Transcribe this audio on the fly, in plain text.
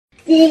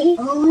The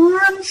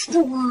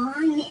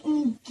Armstrong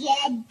and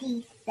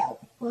Getty Show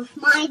with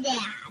my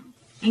dad,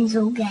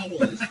 Enzo Getty.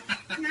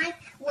 And I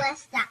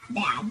press that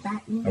bad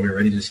button. Are we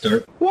ready to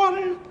start?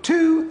 1,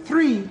 2,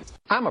 3.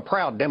 I'm a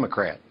proud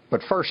Democrat,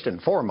 but first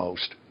and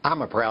foremost,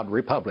 I'm a proud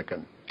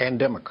Republican and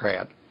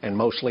Democrat and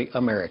mostly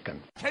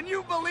American. Can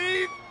you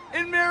believe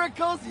in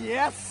miracles?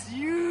 Yes,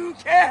 you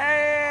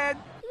can.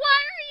 Why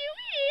are you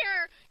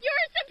here? You're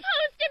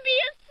supposed to be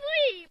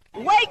asleep.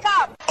 Wake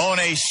up! On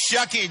a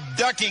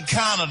shucky-ducky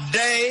kind of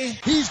day.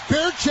 He's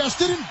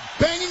bare-chested and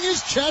banging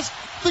his chest.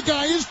 The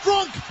guy is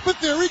drunk,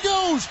 but there he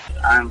goes.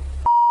 I'm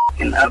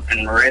up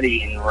and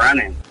ready and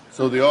running.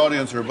 So the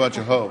audience are a bunch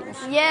of hoes.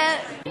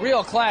 Yeah.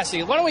 Real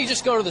classy. Why don't we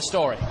just go to the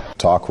story?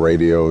 Talk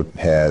radio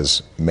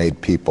has made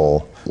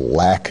people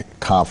lack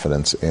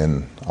confidence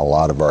in a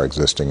lot of our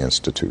existing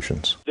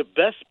institutions. The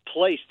best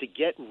place to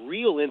get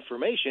real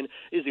information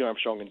is the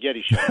Armstrong and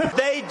Getty Show.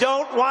 They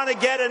don't want to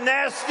get a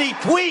nasty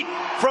tweet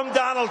from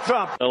Donald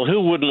Trump. Well,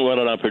 who wouldn't want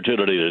an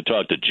opportunity to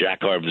talk to Jack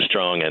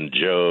Armstrong and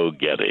Joe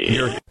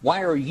Getty?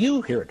 Why are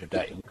you here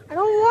today? I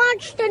don't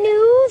watch the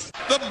news.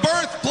 The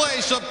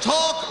birthplace of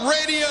talk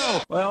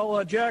radio.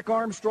 Well, Jack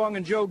Armstrong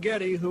and Joe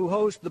Getty, who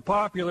host the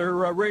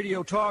popular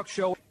radio talk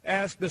show,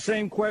 asked the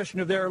same question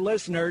of their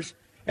listeners,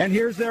 and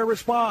here's their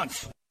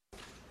response.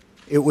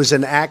 It was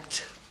an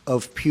act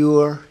of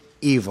pure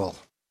evil.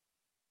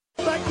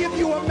 I give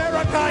you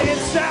America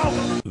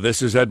itself.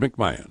 This is Ed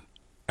McMahon.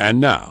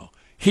 And now,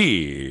 here's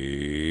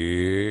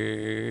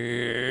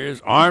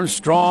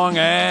Armstrong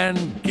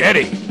and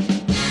Getty.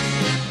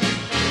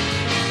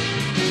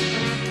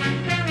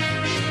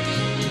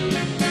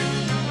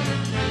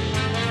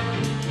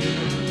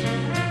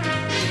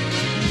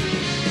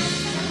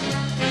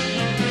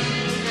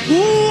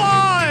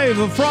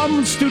 Live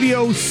from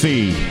Studio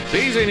C.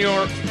 Si,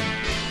 senor.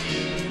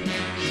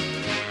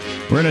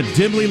 We're in a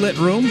dimly lit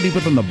room deep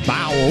within the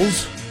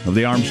bowels of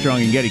the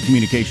Armstrong and Getty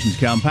Communications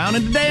compound.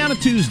 And today on a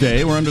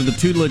Tuesday, we're under the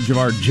tutelage of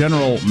our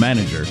general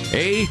manager.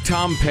 A,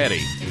 Tom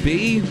Petty.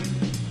 B,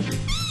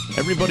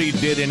 everybody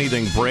did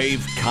anything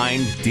brave,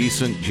 kind,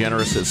 decent,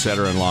 generous,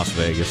 etc. in Las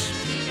Vegas.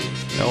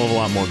 Hell of a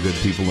lot more good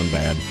people than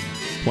bad.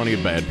 Plenty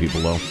of bad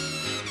people, though.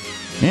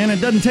 And it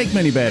doesn't take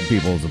many bad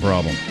people is the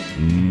problem.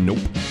 Nope.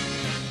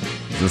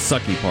 It's the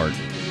sucky part.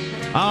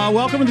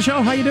 Welcome to the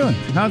show. How you doing?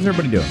 How's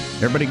everybody doing?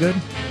 Everybody good?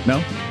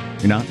 No?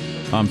 You're not?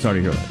 Oh, I'm sorry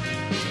to hear that.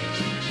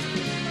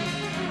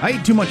 I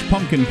ate too much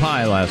pumpkin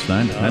pie last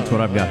night. That's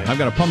what I've got. I've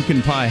got a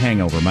pumpkin pie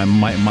hangover. My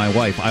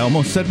wife, I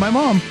almost said my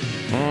mom.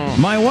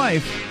 My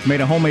wife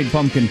made a homemade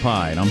pumpkin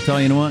pie. And I'm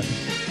telling you what,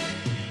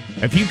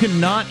 if you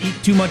cannot eat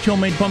too much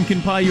homemade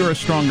pumpkin pie, you're a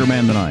stronger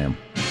man than I am.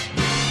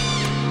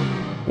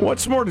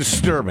 What's more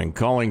disturbing,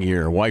 calling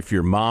your wife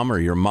your mom or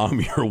your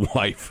mom your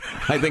wife?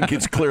 I think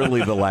it's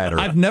clearly the latter.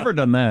 I've never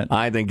done that.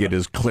 I think it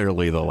is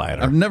clearly the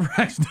latter. I've never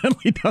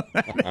accidentally done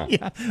that.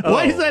 Yeah.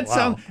 Why does that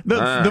sound?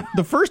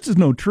 The first is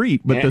no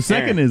treat, but the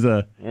second is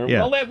a...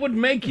 Yeah. Well, that would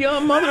make you a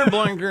mother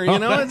blanker, you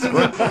know?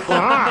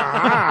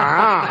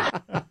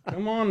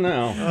 Come on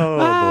now.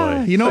 Oh,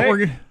 boy. You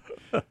know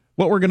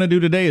what we're going to do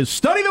today is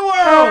study the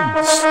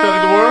world!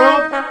 Study the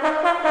world?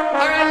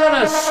 I'm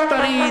going to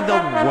study the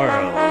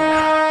world.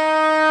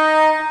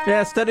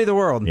 Yeah, study the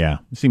world. Yeah,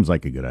 it seems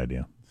like a good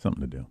idea.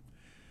 Something to do.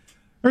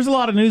 There's a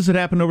lot of news that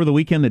happened over the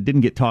weekend that didn't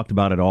get talked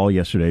about at all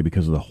yesterday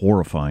because of the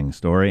horrifying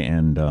story,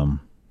 and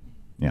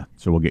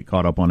so we'll get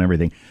caught up on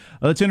everything.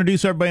 Let's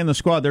introduce everybody in the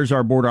squad. There's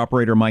our board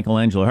operator,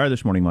 Michelangelo. How are you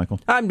this morning, Michael?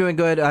 I'm doing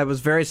good. I was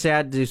very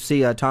sad to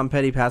see Tom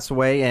Petty pass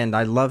away, and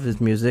I love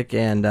his music,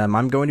 and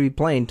I'm going to be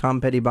playing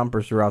Tom Petty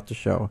bumpers throughout the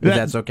show, if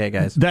that's okay,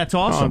 guys. That's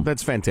awesome. Oh,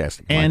 that's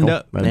fantastic, Michael.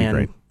 That'd be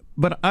great.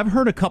 But I've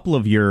heard a couple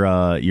of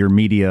your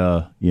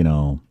media,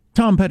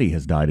 Tom Petty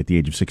has died at the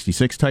age of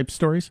 66 type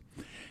stories.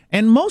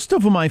 And most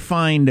of them I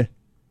find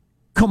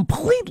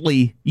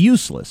completely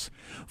useless.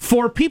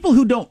 For people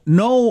who don't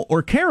know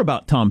or care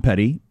about Tom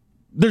Petty,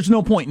 there's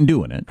no point in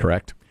doing it.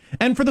 Correct.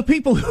 And for the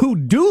people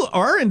who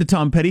are into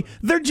Tom Petty,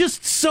 they're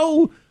just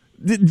so...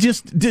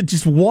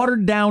 Just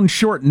watered down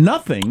short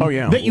nothing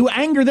that you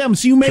anger them,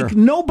 so you make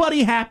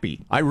nobody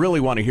happy. I really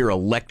want to hear a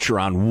lecture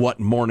on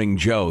what Morning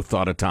Joe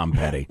thought of Tom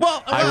Petty.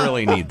 Well, I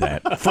really need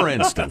that, for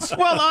instance.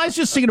 Well, I was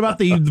just thinking about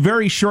the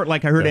very short,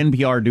 like I heard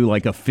NPR do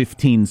like a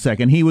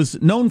 15-second. He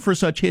was known for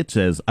such hits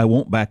as I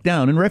Won't Back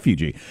Down and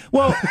Refugee.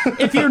 Well,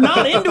 if you're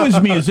not into his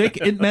music,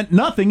 it meant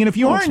nothing. And if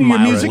you are into your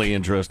music,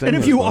 interesting. And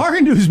if you are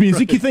into his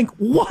music, you think,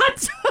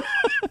 what?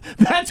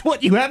 That's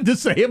what you have to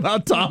say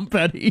about Tom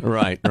Petty.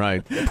 Right.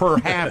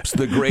 Perhaps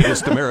the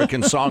greatest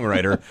American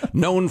songwriter,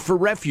 known for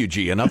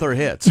Refugee and other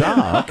hits.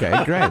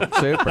 Okay, great.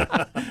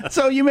 Super.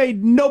 So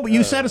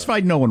you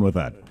satisfied no one with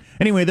that.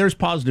 Anyway, there's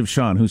Positive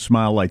Sean, whose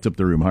smile lights up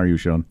the room. How are you,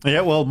 Sean?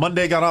 Yeah, well,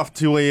 Monday got off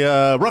to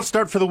a rough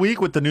start for the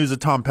week with the news of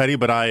Tom Petty,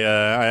 but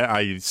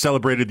I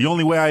celebrated the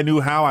only way I knew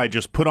how. I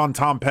just put on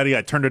Tom Petty.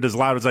 I turned it as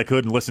loud as I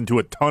could and listened to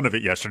a ton of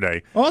it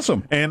yesterday.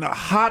 Awesome. And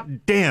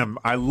hot damn,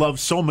 I love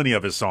so many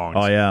of his songs.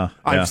 Oh, yeah.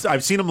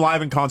 I've seen him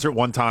live in concert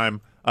one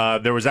time.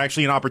 There was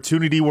actually an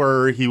opportunity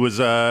where he was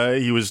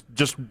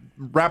just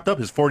wrapped up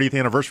his 40th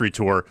anniversary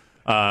tour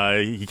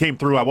He came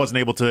through. I wasn't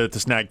able to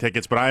snag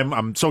tickets, but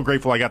I'm so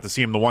grateful I got to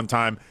see him the one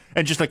time.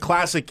 And just a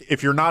classic.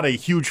 If you're not a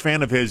huge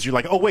fan of his, you're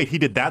like, oh wait, he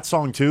did that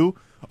song too.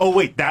 Oh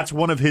wait, that's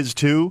one of his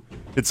too.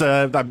 It's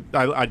I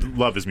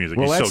love his music.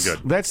 Well, He's so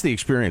good. That's the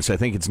experience. I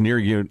think it's near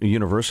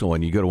universal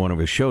when you go to one of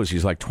his shows.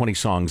 He's like 20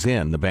 songs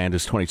in. The band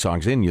is 20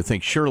 songs in. You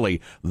think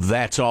surely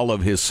that's all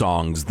of his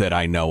songs that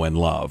I know and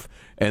love,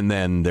 and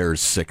then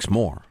there's 6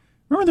 more.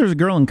 Remember, there was a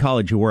girl in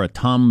college who wore a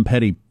Tom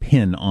Petty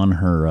pin on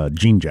her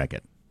jean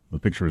jacket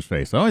with a picture of his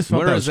face. I always felt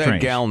Where that is was that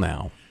strange. gal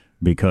now?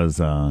 Because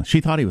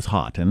she thought he was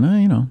hot, and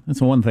that's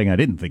the one thing I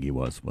didn't think he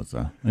was.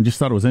 I just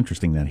thought it was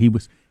interesting that he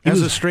was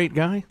a straight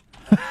guy.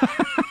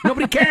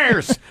 Nobody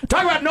cares.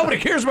 Talk about nobody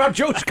cares about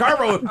Joe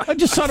Scarborough. I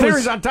just thought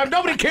theories on time.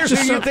 Nobody cares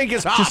who you think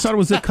is hot. Just thought it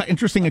was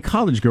interesting. A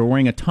college girl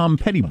wearing a Tom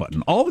Petty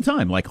button all the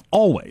time, like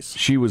always.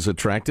 She was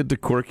attracted to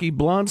quirky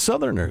blonde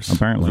Southerners.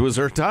 Apparently, it was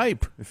her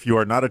type. If you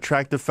are not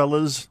attractive,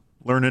 fellas,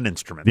 learn an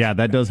instrument. Yeah,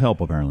 that does help.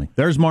 Apparently,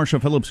 there's Marshall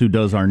Phillips, who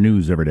does our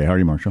news every day. How are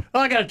you, Marshall?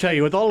 Well, I got to tell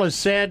you, with all this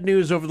sad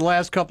news over the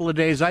last couple of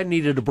days, I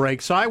needed a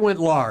break, so I went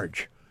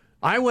large.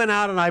 I went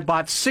out and I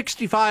bought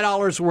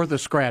 $65 worth of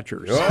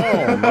scratchers.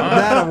 Oh, my.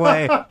 That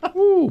away.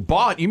 Ooh,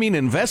 bought? You mean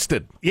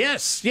invested?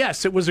 Yes.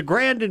 It was a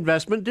grand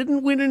investment.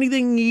 Didn't win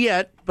anything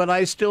yet, but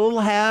I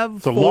still have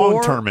It's a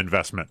long-term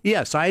investment.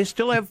 Yes, I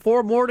still have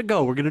 4 more to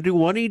go. We're going to do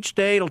one each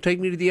day. It'll take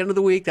me to the end of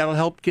the week. That'll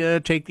help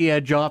take the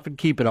edge off and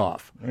keep it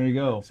off. There you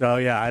go. So,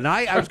 yeah, and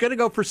I was going to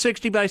go for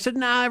 60, but I said,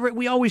 nah,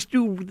 we always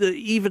do the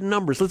even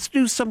numbers. Let's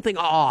do something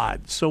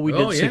odd. So we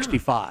did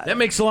 65. That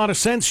makes a lot of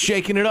sense,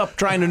 shaking it up,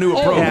 trying a new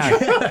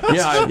approach.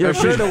 Yeah, you're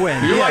sure to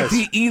win. You're like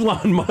the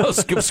Elon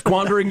Musk of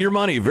squandering your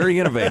money. Very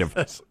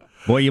innovative.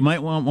 Boy, you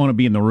might want to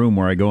be in the room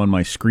where I go on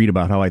my screed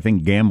about how I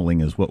think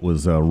gambling is what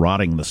was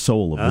rotting the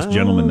soul of this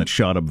gentleman that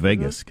shot up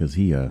Vegas, because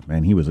he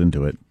was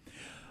into it,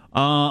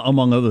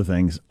 among other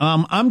things.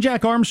 I'm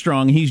Jack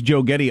Armstrong. He's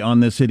Joe Getty on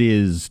this. It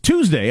is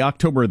Tuesday,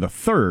 October the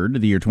 3rd,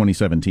 the year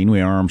 2017.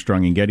 We are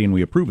Armstrong and Getty, and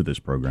we approve of this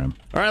program.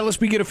 All right, let's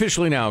begin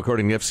officially now,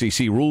 according to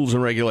FCC rules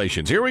and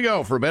regulations. Here we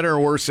go, for better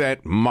or worse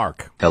at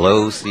Mark.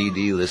 Hello,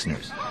 CD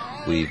listeners.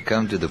 We've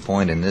come to the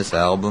point in this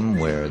album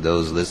where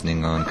those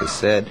listening on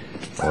cassette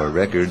or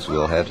records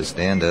will have to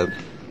stand up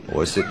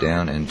or sit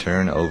down and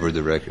turn over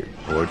the record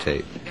or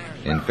tape.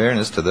 In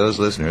fairness to those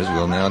listeners,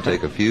 we'll now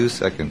take a few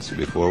seconds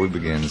before we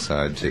begin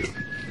side 2.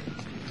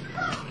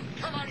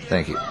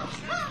 Thank you.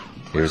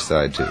 Here's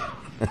side 2.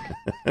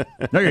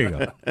 There you go.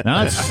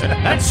 Now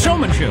that's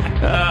showmanship.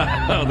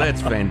 Oh,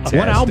 that's fantastic.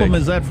 What album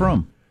is that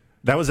from?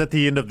 That was at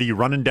the end of the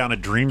Running Down a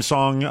Dream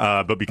song,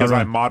 but because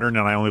I'm modern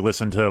and I only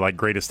listen to like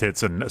greatest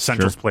hits and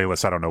essentials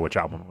playlists, I don't know which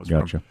album it was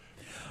from.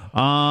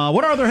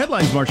 What are other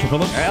headlines, Marshall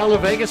Phillips? Well, the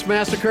Vegas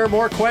Massacre,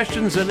 more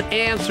questions than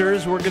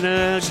answers. We're going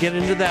to get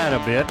into that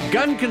a bit.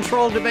 Gun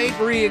control debate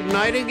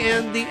reigniting,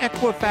 and the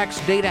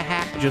Equifax data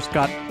hack just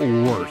got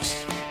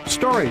worse.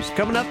 Stories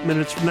coming up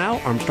minutes from now.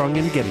 Armstrong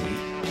and Getty.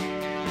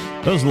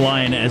 Those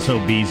lying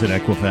SOBs at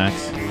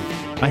Equifax.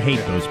 I hate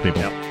those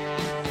people. Yep.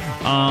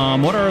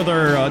 What are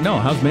other...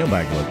 how's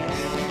mailbag look?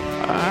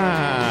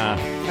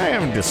 I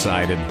haven't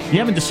decided. You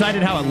haven't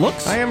decided how it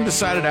looks? I haven't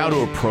decided how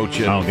to approach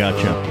it. Oh,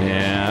 gotcha.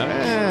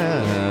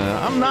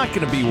 I'm not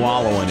going to be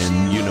wallowing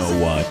in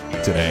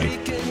you-know-what today.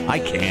 I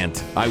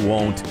can't. I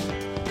won't.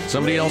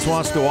 Somebody else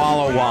wants to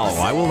wallow.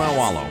 I will not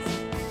wallow.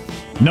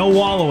 No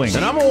wallowing.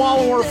 And I'm a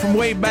wallower from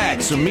way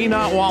back, so me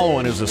not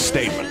wallowing is a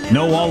statement.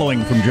 No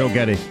wallowing from Joe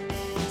Getty.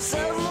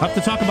 I have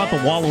to talk about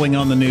the wallowing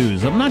on the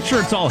news. I'm not sure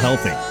it's all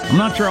healthy. I'm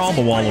not sure all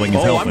the wallowing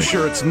is healthy. I'm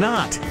sure it's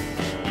not.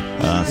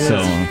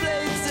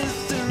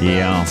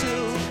 Yeah.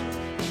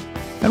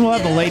 And we'll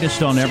have the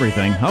latest on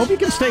everything. I hope you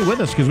can stay with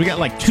us, because we got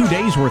like 2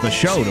 days worth of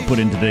show to put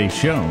in today's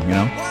show,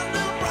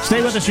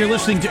 Stay with us. You're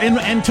listening to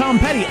and Tom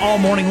Petty all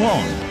morning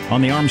long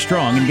on the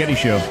Armstrong and Getty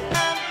Show.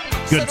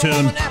 Good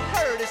tune.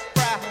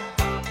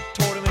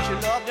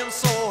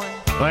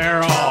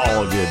 They're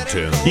all good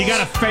tunes. You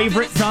got a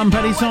favorite Tom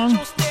Petty song?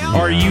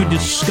 Or are you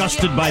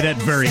disgusted by that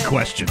very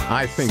question?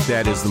 I think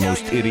that is the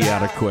most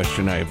idiotic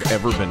question I have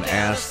ever been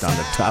asked on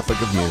the topic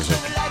of music.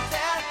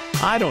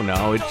 I don't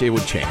know. It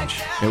would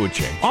change. It would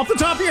change. Off the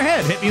top of your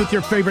head, hit me with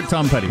your favorite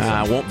Tom Petty song.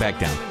 I won't back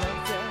down.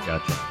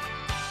 Gotcha.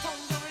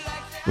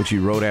 Which he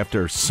wrote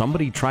after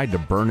somebody tried to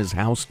burn his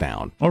house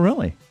down. Oh,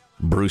 really?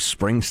 Bruce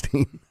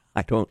Springsteen.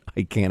 I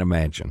can't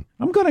imagine.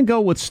 I'm going to go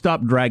with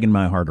Stop Dragging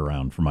My Heart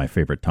Around for my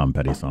favorite Tom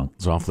Petty song.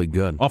 It's awfully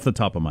good. Off the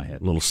top of my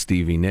head. Little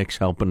Stevie Nicks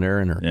helping her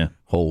in her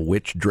whole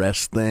witch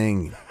dress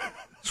thing.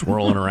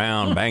 Swirling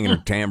around, banging her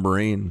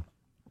tambourine.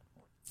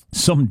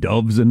 Some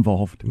doves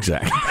involved.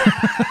 Exactly.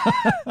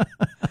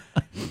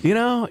 You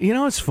know,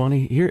 it's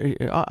funny. Here,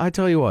 I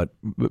tell you what,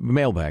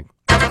 mailbag.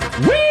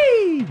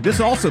 Whee!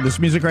 This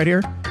music right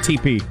here,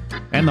 TP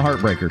and the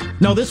Heartbreakers.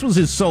 No, this was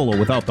his solo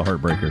without the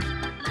Heartbreakers.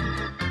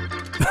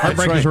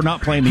 Heartbreakers were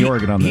not playing the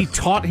organ on this. He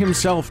taught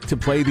himself to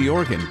play the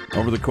organ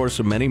over the course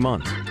of many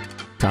months.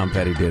 Tom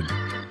Petty did,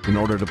 in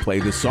order to play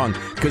this song,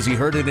 because he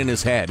heard it in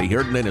his head. He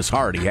heard it in his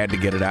heart. He had to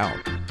get it out.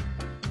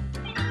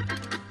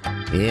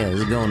 Yeah, this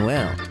is going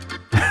well.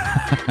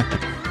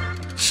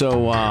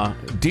 So,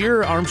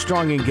 dear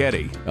Armstrong and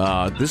Getty,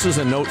 this is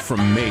a note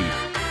from me.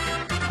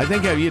 I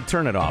think you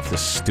turn it off,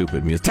 this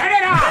stupid music. Turn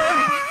it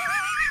off!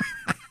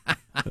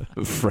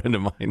 A friend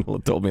of mine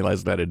told me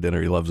last night at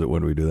dinner he loves it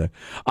when we do that.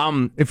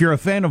 If you're a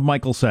fan of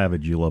Michael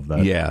Savage, you love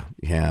that. Yeah.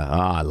 Oh,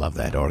 I love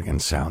that organ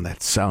sound.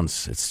 That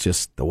sounds, it's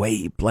just the way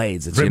he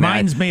plays. It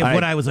reminds me of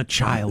when I was a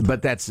child.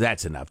 But that's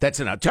enough.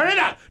 That's enough. Turn it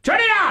off! Turn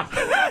it off!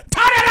 Turn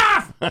it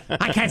off!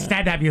 I can't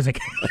stand that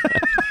music.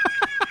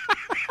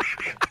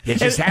 You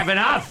just have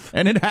enough.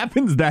 And it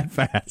happens that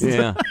fast.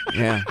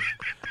 Yeah.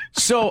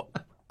 So,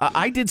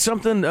 I did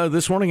something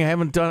this morning I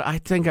haven't done. I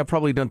think I've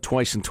probably done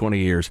twice in 20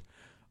 years.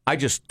 I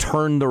just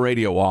turned the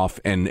radio off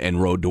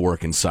and rode to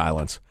work in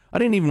silence. I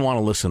didn't even want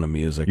to listen to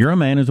music. You're a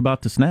man who's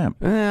about to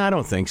snap. I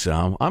don't think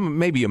so. I'm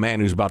maybe a man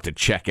who's about to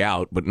check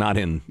out, but not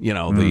in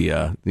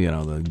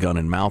the gun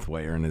and mouth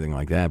way or anything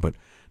like that. But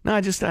no,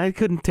 I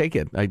couldn't take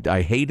it.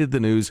 I hated the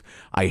news.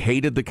 I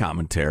hated the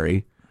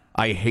commentary.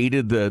 I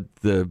hated I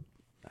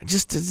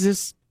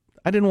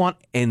didn't want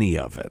any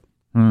of it.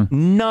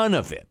 None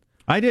of it.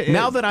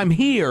 Now that I'm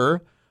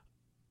here,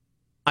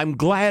 I'm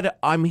glad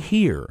I'm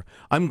here.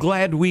 I'm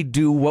glad we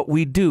do what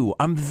we do.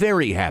 I'm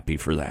very happy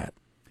for that.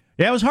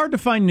 Yeah, it was hard to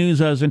find news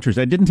I was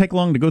interested in. It didn't take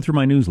long to go through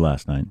my news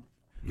last night.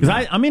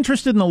 Because I'm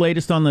interested in the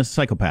latest on the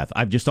psychopath.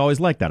 I've just always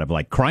liked that. I've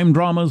liked crime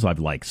dramas. I've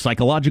liked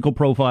psychological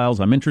profiles.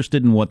 I'm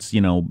interested in what's,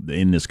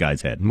 in this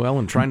guy's head. Well,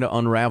 and trying to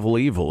unravel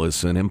evil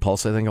is an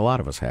impulse I think a lot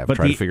of us have.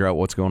 Try to figure out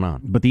what's going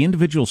on. But the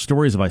individual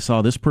stories of I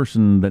saw this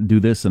person that do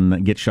this and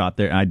that get shot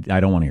there, I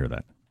don't want to hear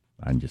that.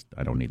 I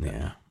don't need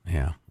that.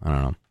 Yeah. I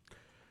don't know.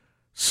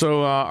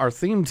 So our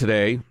theme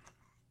today,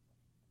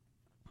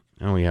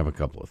 we have a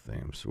couple of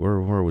themes. Where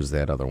was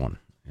that other one?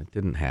 It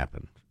didn't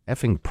happen.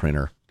 Effing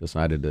printer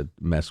decided to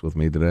mess with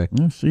me today.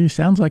 See,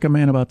 sounds like a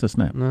man about to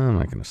snap. No, I'm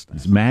not going to snap.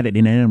 He's mad at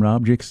inanimate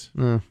objects.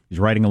 He's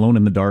riding alone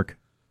in the dark.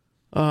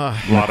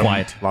 Quiet. A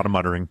lot of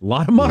muttering.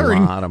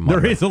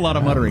 There is a lot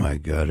of muttering. Oh, my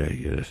God.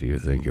 You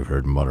think you've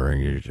heard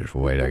muttering. You just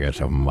wait. I got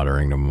some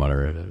muttering to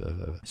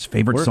mutter. His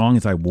favorite song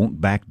is I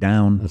Won't Back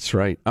Down. That's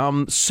right.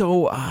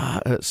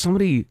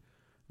 Somebody...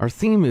 Our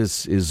theme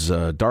is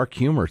dark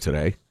humor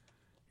today.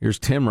 Here's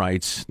Tim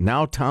writes,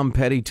 now Tom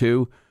Petty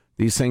too.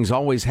 These things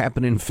always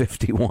happen in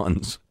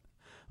 51s.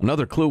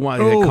 Another clue why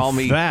they call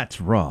me... That's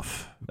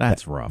rough.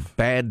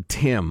 Bad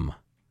Tim.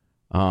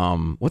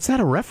 What's that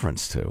a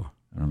reference to?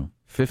 I don't know.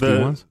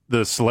 51s?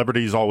 The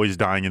celebrities always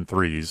dying in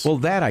threes. Well,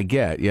 that I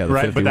get. Yeah, the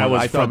right, 51. But that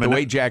was I thought the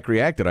way Jack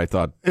reacted, I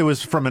thought... It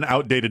was from an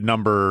outdated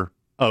number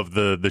of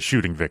the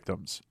shooting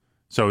victims.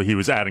 So he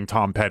was adding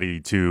Tom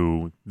Petty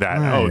to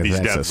that.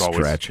 These deaths always.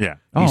 Stretch. Yeah.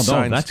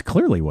 That's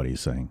clearly what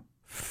he's saying.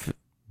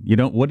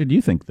 What did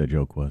you think the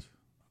joke was?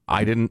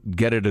 I didn't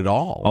get it at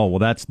all. Oh, well,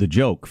 that's the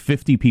joke.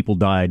 50 people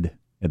died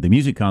at the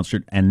music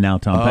concert, and now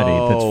Tom Petty.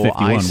 That's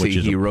 51, which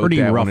is a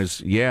pretty rough.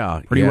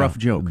 Pretty rough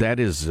joke.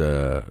 That is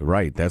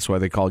right. That's why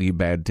they call you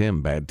Bad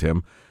Tim. Bad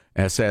Tim.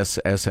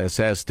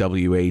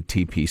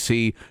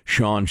 SSSSSWATPC.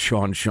 Sean.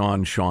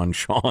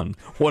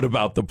 What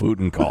about the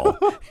Putin call?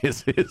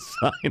 Is his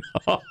sign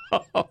off.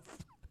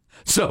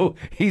 So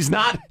he's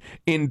not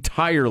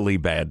entirely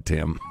Bad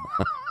Tim.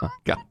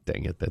 God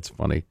dang it, that's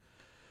funny.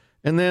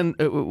 And then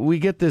we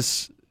get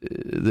this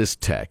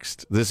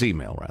text, this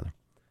email rather,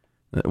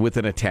 with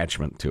an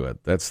attachment to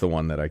it. That's the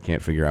one that I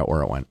can't figure out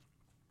where it went.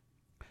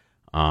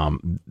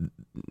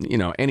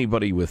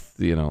 Anybody with,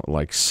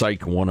 like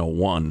Psych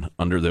 101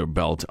 under their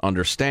belt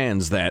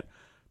understands that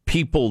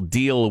people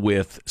deal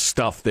with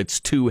stuff that's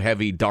too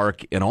heavy,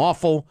 dark, and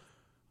awful,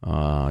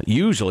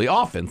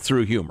 often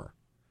through humor.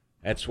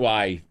 That's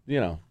why,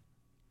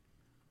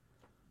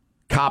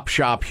 cop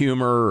shop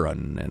humor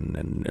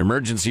and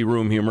emergency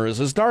room humor is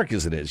as dark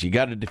as it is. You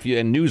got to diffuse,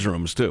 and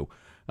newsrooms too.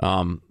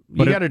 You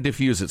got to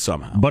diffuse it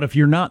somehow. But if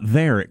you're not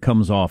there, it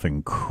comes off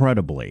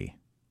incredibly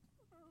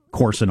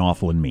coarse and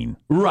awful and mean.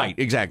 Right,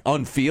 exactly.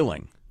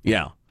 Unfeeling.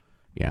 Yeah.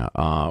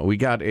 We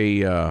got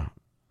a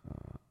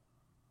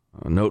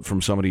note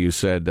from somebody who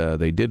said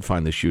they did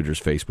find the shooter's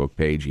Facebook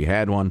page. He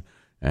had one,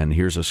 and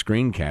here's a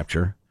screen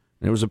capture.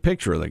 There was a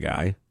picture of the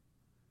guy,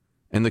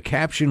 and the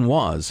caption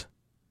was,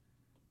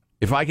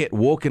 "If I get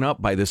woken up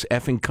by this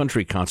effing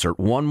country concert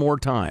one more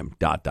time, ...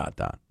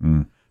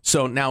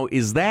 So now,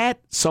 is that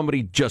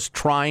somebody just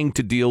trying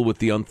to deal with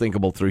the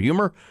unthinkable through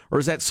humor, or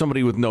is that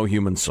somebody with no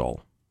human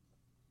soul?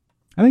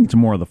 I think it's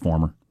more of the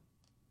former.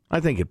 I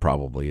think it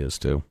probably is,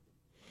 too.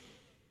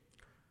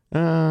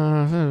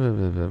 That's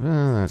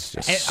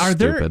just Are stupid.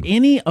 there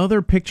any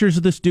other pictures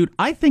of this dude?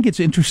 I think it's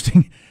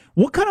interesting.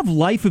 What kind of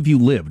life have you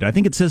lived? I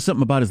think it says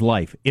something about his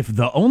life. If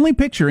the only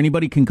picture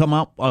anybody can come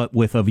up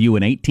with of you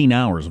in 18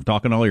 hours of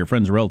talking to all your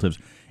friends and relatives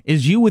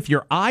is you with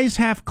your eyes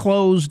half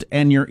closed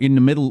and you're in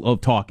the middle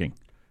of talking.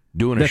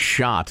 Doing a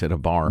shot at a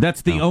bar.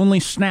 That's the only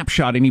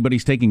snapshot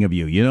anybody's taking of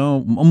you. You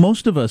know,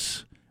 most of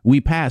us,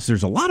 we pass.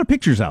 There's a lot of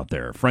pictures out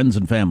there friends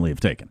and family have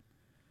taken.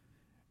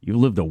 You've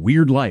lived a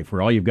weird life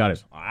where all you've got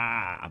is,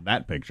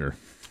 that picture.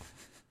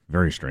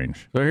 Very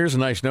strange. So here's a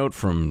nice note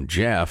from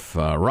Jeff.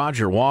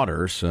 Roger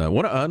Waters,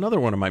 another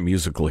one of my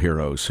musical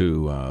heroes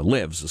who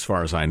lives, as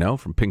far as I know,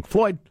 from Pink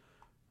Floyd,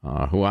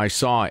 who I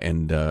saw,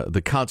 and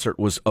the concert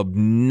was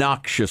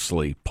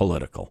obnoxiously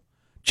political.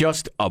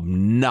 Just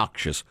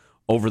obnoxious,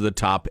 over the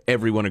top.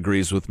 Everyone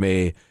agrees with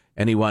me.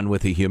 Anyone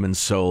with a human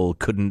soul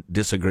couldn't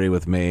disagree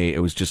with me. It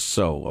was just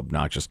so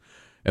obnoxious.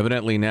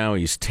 Evidently now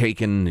he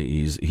and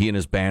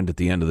his band at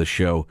the end of the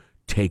show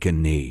take a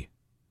knee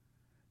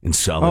in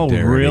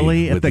solidarity. Oh,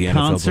 really? With at the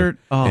concert?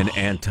 And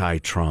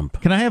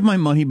anti-Trump. Can I have my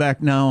money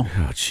back now?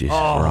 Oh, jeez.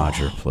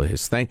 Roger,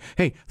 please.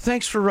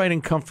 Thanks for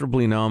writing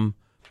Comfortably Numb.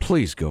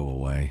 Please go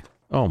away.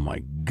 Oh, my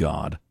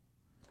God.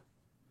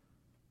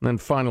 And then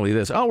finally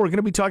this. Oh, we're going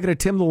to be talking to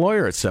Tim the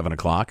lawyer at 7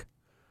 o'clock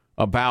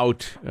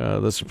about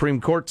the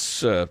Supreme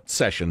Court's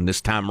session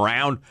this time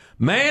around.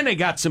 Man, they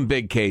got some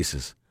big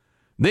cases.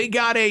 They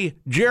got a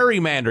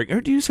gerrymandering, or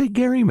do you say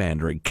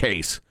gerrymandering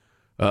case?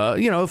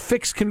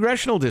 Fixed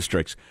congressional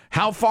districts.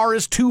 How far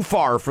is too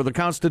far for the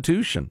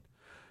Constitution?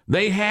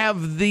 They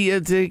have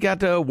they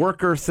got a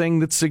worker thing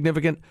that's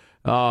significant.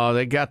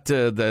 They got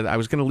I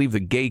was going to leave the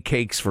gay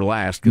cakes for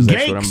last because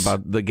that's what I'm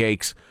about. The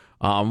gakes.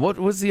 What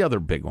was the other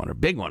big one?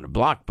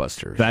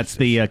 Blockbuster. That's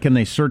the. Can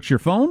they search your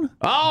phone?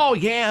 Oh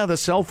yeah, the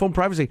cell phone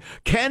privacy.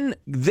 Can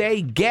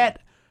they get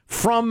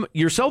from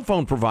your cell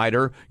phone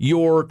provider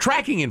your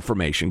tracking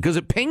information because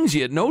it pings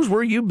you? It knows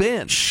where you've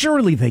been.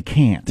 Surely they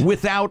can't.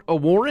 Without a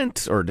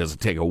warrant, or does it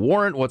take a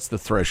warrant? What's the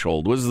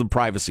threshold? What does the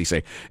privacy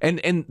say?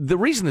 And the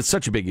reason it's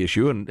such a big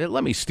issue, and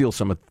let me steal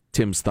some of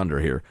Tim's thunder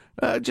here,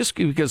 just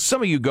because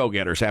some of you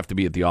go-getters have to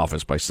be at the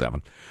office by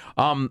 7.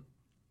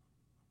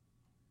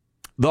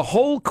 The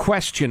whole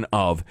question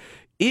of,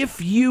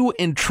 if you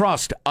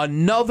entrust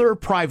another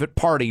private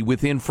party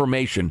with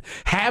information,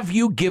 have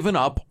you given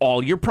up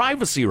all your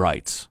privacy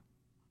rights?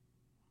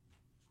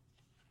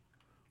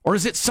 Or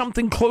is it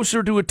something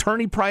closer to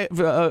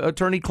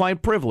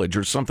attorney-client privilege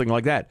or something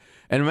like that?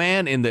 And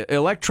man, in the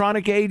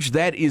electronic age,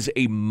 that is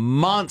a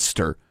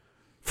monster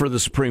for the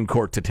Supreme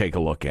Court to take a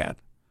look at.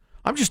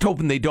 I'm just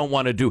hoping they don't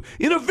want to do,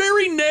 in a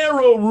very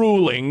narrow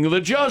ruling,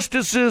 the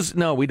justices...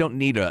 No, we don't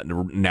need a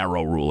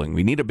narrow ruling.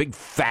 We need a big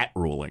fat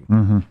ruling.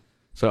 Mm-hmm.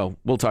 So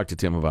we'll talk to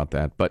Tim about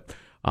that. But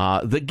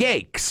the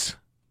Gakes,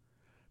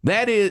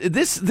 that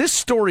is, this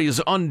story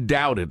is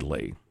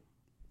undoubtedly,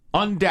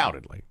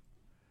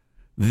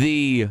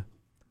 the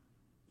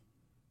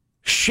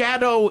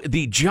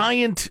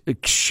giant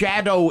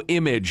shadow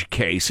image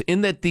case,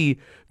 in that the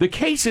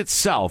case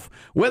itself,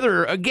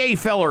 whether a gay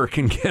feller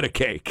can get a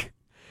cake,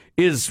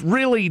 is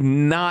really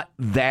not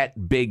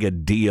that big a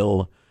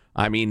deal.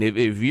 I mean,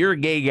 if you're a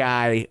gay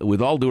guy,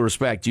 with all due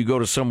respect, you go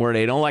to somewhere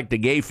they don't like the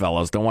gay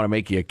fellas, don't want to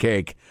make you a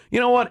cake, you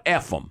know what?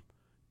 F them.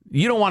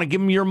 You don't want to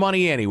give them your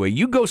money anyway.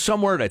 You go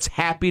somewhere that's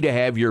happy to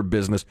have your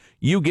business,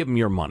 you give them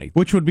your money.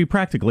 Which would be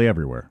practically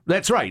everywhere.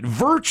 That's right.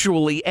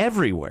 Virtually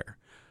everywhere.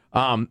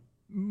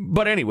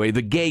 But anyway,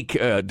 the gay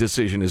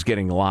decision is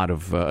getting a lot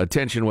of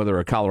attention. Whether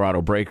a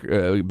Colorado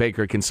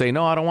baker can say,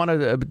 "No, I don't want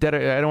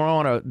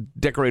to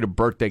decorate a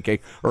birthday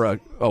cake or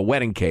a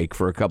wedding cake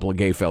for a couple of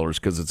gay fellers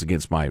because it's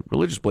against my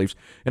religious beliefs."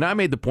 And I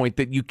made the point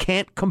that you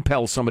can't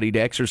compel somebody to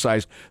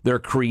exercise their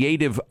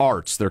creative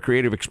arts, their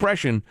creative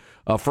expression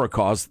for a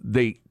cause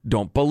they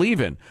don't believe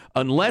in,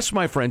 unless,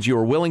 my friends, you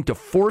are willing to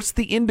force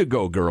the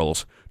Indigo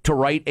Girls to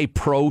write a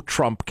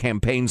pro-Trump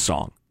campaign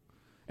song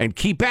and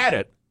keep at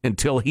it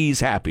until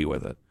he's happy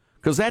with it,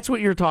 because that's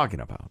what you're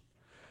talking about.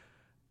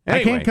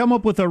 Anyway, I can't come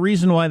up with a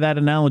reason why that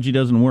analogy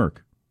doesn't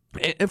work.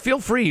 Feel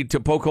free to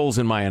poke holes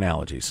in my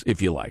analogies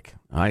if you like.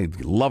 I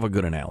love a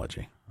good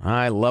analogy.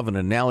 I love an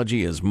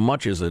analogy as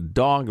much as a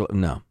dog.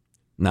 No,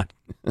 not.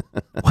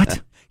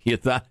 What? You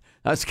thought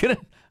I was gonna,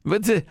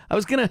 but I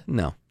was gonna.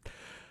 No.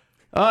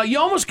 You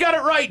almost got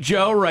it right,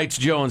 Joe, writes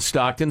Joe in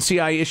Stockton. See,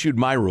 I issued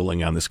my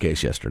ruling on this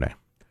case yesterday.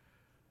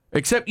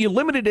 Except you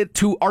limited it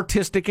to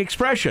artistic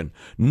expression.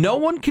 No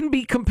one can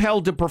be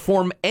compelled to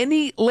perform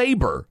any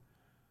labor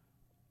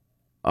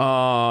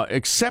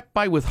except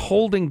by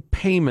withholding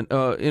payment,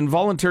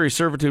 involuntary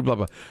servitude, blah,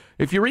 blah.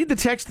 If you read the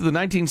text of the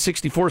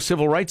 1964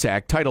 Civil Rights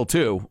Act, Title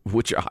II,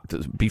 which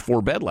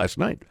before bed last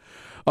night,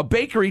 a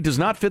bakery does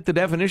not fit the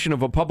definition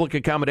of a public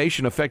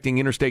accommodation affecting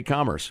interstate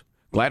commerce.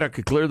 Glad I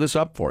could clear this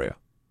up for you.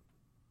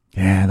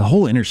 Yeah, the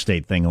whole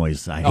interstate thing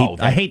always,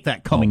 I hate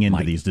that coming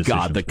into these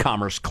decisions. God, the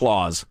Commerce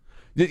Clause.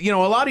 You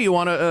know, a lot of you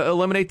want to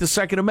eliminate the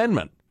Second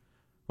Amendment.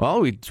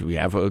 Well, we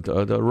have a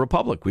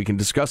republic. We can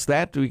discuss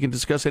that. We can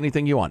discuss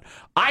anything you want.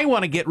 I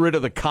want to get rid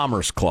of the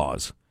Commerce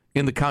Clause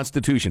in the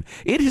Constitution.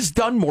 It has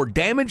done more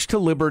damage to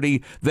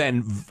liberty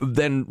than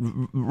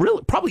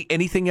really probably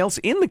anything else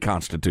in the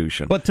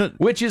Constitution.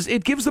 Which is,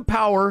 it gives the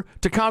power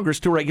to Congress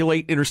to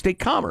regulate interstate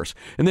commerce.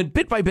 And then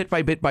bit by bit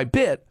by bit by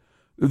bit,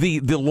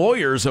 the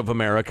lawyers of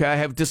America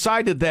have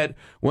decided that,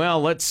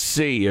 well, let's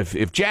see,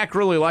 if Jack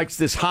really likes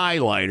this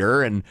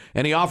highlighter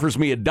and he offers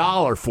me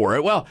 $1 for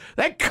it, well,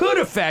 that could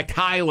affect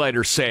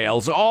highlighter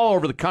sales all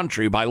over the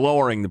country by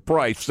lowering the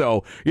price.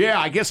 So, yeah,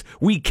 I guess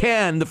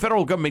the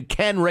federal government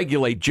can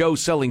regulate Joe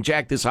selling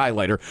Jack this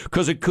highlighter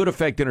because it could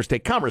affect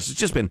interstate commerce. It's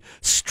just been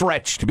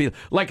stretched to be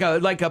like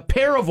a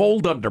pair of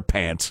old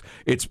underpants.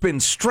 It's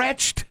been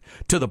stretched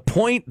to the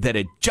point that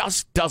it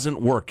just doesn't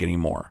work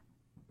anymore.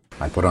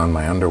 I put on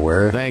my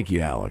underwear. Thank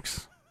you,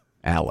 Alex.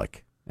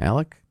 Alec.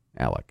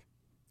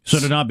 So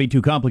to not be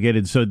too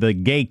complicated, so the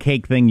gay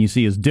cake thing you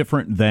see is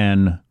different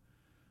than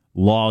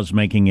laws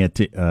making it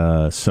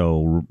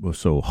so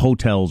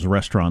hotels,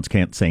 restaurants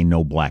can't say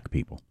no black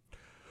people.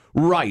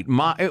 Right.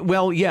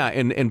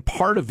 And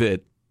part of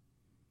it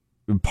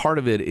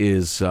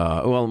is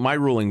my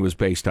ruling was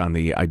based on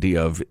the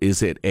idea of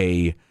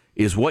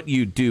is what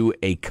you do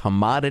a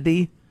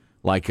commodity?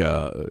 Like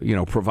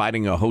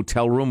providing a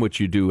hotel room, which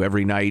you do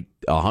every night,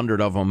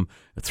 100 of them,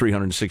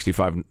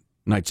 365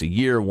 nights a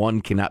year.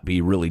 One cannot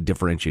be really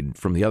differentiated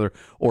from the other.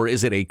 Or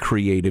is it a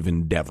creative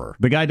endeavor?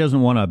 The guy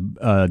doesn't want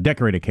to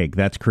decorate a cake.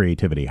 That's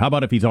creativity. How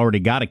about if he's already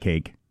got a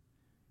cake,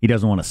 he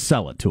doesn't want to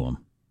sell it to him?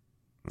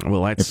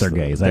 Well, if they're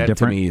gay, is that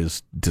different? To me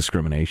is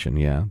discrimination.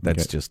 Yeah,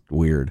 that's just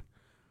weird.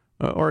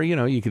 Or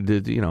you could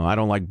I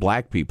don't like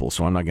black people,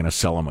 so I'm not going to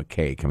sell them a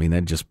cake. I mean,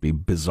 that'd just be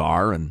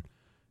bizarre and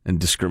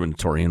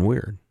discriminatory and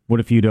weird. What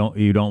if you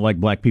don't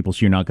like black people, so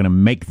you're not going to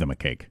make them a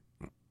cake?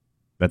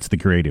 That's the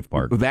creative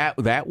part.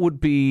 That would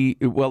be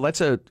that's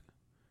that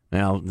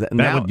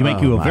would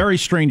make you a very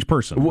strange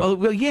person.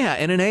 Well, yeah,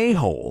 and an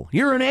a-hole.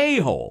 You're an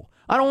a-hole.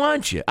 I don't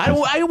want you.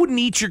 I wouldn't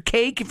eat your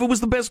cake if it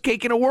was the best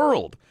cake in the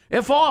world.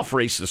 F off,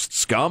 racist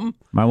scum.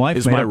 My wife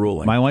is my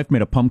ruling. My wife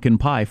made a pumpkin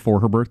pie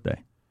for her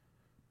birthday.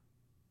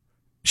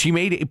 She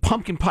made a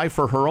pumpkin pie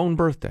for her own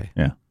birthday.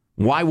 Yeah.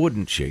 Why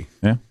wouldn't she?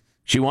 Yeah.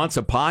 She wants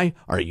a pie.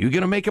 Are you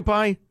going to make a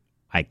pie?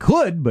 I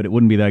could, but it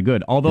wouldn't be that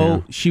good.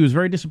 Although she was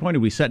very disappointed.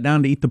 We sat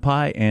down to eat the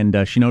pie,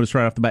 and she noticed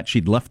right off the bat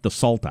she'd left the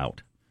salt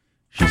out.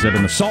 She said,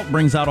 and the salt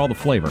brings out all the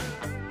flavor.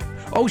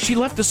 Oh, she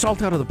left the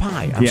salt out of the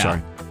pie. I'm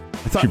sorry.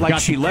 I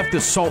thought she left the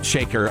salt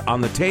shaker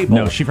on the table.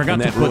 No, she forgot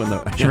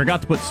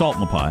to put salt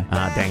in the pie.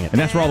 Ah, dang it. And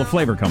that's where all the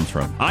flavor comes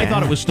from. I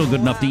thought it was still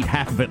good enough to eat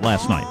half of it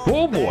last night.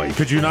 Oh, boy.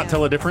 Could you not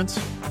tell a difference?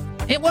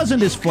 It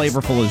wasn't as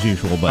flavorful as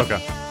usual, but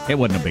it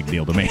wasn't a big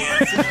deal to me.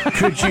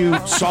 Could you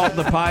salt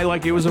the pie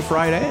like it was a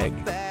fried egg?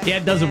 Yeah,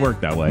 it doesn't work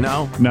that way.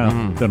 No? It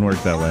doesn't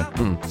work that way.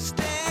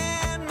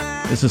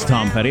 This is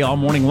Tom Petty all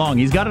morning long.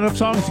 He's got enough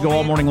songs to go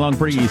all morning long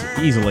pretty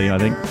easily, I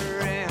think.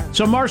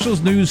 So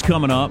Marshall's news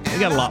coming up. We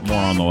got a lot more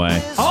on the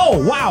way.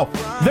 Oh, wow.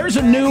 There's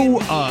a new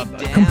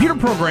computer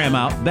program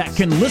out that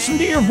can listen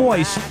to your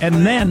voice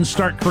and then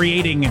start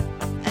creating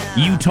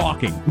you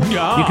talking.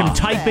 Yeah. You can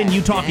type in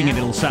you talking and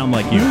it'll sound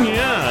like you.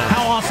 Yeah.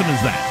 How awesome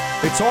is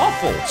that? It's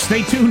awful.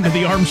 Stay tuned to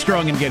the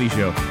Armstrong and Getty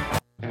Show.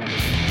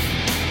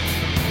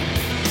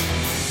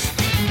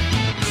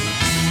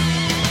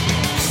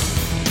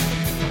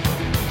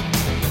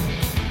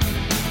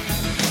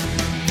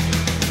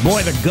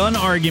 Boy, the gun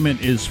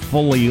argument is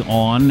fully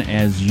on,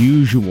 as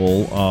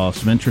usual.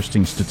 Some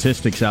interesting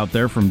statistics out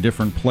there from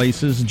different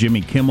places.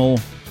 Jimmy Kimmel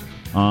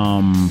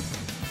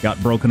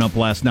got broken up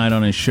last night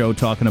on his show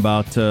talking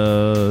about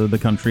the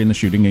country and the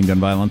shooting and gun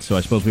violence, so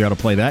I suppose we ought to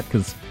play that,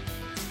 because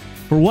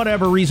for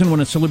whatever reason, when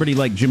a celebrity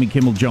like Jimmy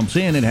Kimmel jumps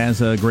in, it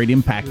has a great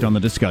impact on the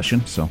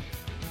discussion. So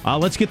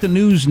let's get the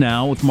news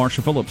now with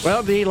Marsha Phillips.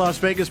 Well, the Las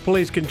Vegas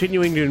police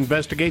continuing to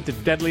investigate the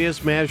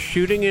deadliest mass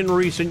shooting in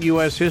recent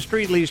U.S.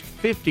 history. At least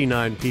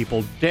 59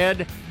 people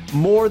dead,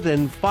 more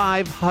than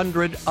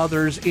 500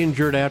 others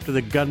injured after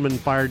the gunman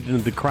fired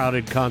into the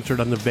crowded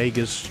concert on the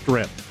Vegas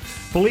Strip.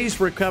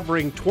 Police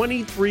recovering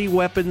 23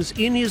 weapons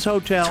in his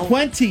hotel.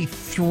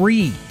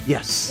 23?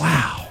 Yes.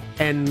 Wow.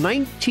 And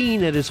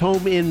 19 at his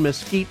home in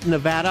Mesquite,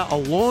 Nevada,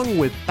 along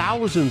with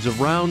thousands of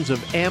rounds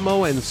of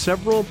ammo and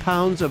several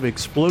pounds of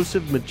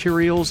explosive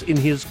materials in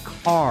his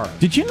car.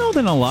 Did you know that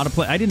in a lot of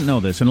places, I didn't know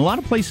this, in a lot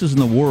of places in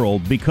the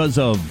world, because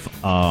of,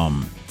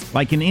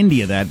 like in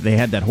India, that they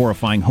had that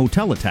horrifying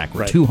hotel attack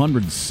where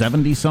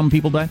 270-some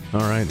people died?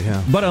 All right,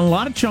 yeah. But in a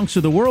lot of chunks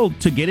of the world,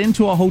 to get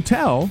into a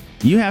hotel,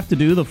 you have to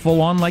do the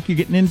full-on, like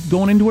you're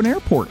going into an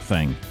airport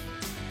thing.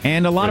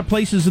 And a lot of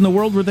places in the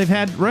world where they've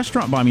had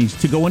restaurant bombings,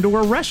 to go into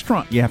a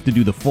restaurant, you have to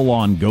do the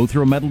full-on, go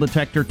through a metal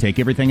detector, take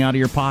everything out of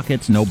your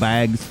pockets, no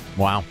bags.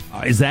 Wow.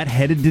 Is that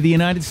headed to the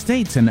United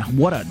States? And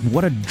what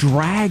a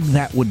drag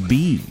that would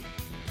be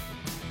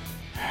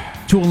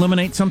to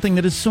eliminate something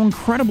that is so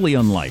incredibly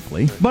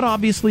unlikely, but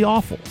obviously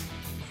awful.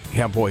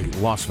 Yeah, boy,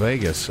 Las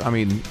Vegas. I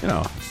mean,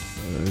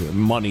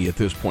 money at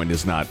this point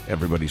is not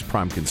everybody's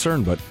prime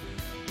concern, but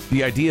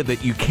the idea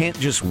that you can't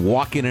just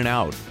walk in and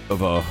out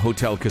of a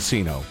hotel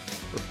casino,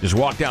 just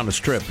walk down the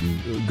strip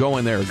and go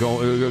in there,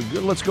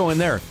 let's go in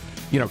there,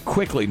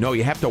 quickly. No,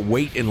 you have to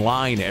wait in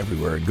line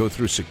everywhere and go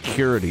through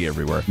security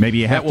everywhere. Maybe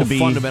you have that will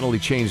fundamentally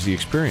change the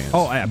experience.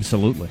 Oh,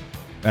 absolutely.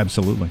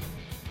 Absolutely.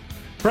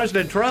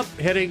 President Trump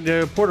heading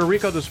to Puerto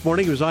Rico this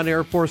morning. He was on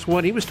Air Force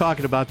One. He was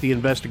talking about the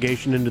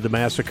investigation into the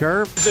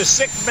massacre. He's a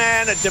sick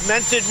man, a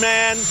demented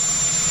man.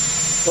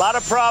 A lot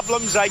of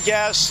problems, I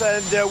guess,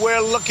 and we're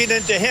looking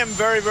into him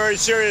very, very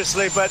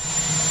seriously, but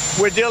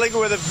we're dealing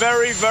with a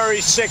very,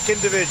 very sick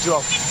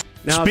individual.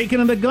 Now, speaking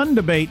of the gun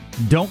debate,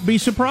 don't be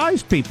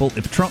surprised, people,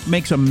 if Trump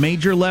makes a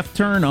major left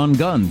turn on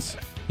guns.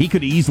 He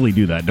could easily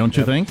do that, don't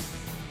you think?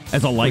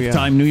 As a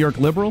lifetime New York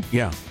liberal?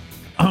 Yeah.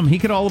 He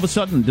could all of a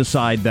sudden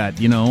decide that,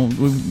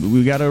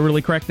 we got to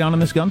really crack down on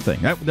this gun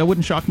thing. That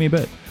wouldn't shock me a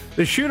bit.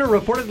 The shooter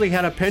reportedly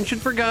had a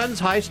penchant for guns,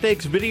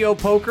 high-stakes video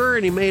poker,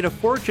 and he made a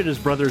fortune, his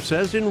brother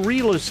says, in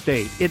real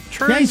estate.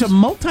 He's a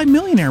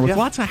multimillionaire with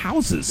lots of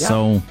houses. Yeah.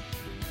 So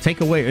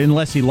take away,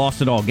 unless he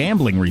lost it all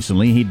gambling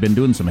recently. He'd been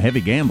doing some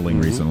heavy gambling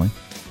recently.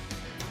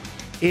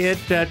 It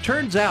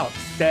turns out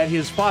that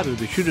his father,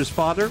 the shooter's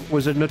father,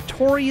 was a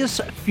notorious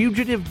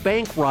fugitive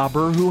bank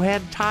robber who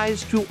had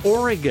ties to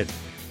Oregon.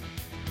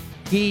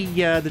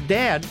 The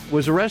dad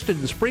was arrested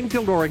in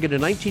Springfield, Oregon in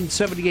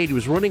 1978. He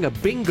was running a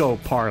bingo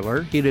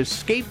parlor. He had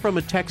escaped from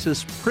a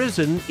Texas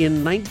prison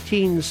in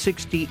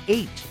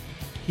 1968.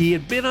 He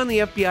had been on the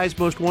FBI's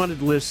most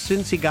wanted list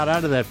since he got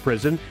out of that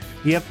prison.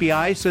 The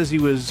FBI says he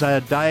was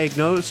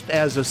diagnosed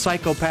as a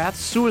psychopath,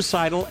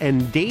 suicidal,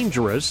 and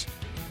dangerous,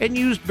 and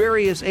used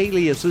various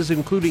aliases,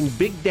 including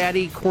Big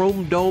Daddy,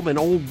 Chrome Dome, and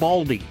Old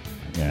Baldy.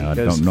 Yeah, I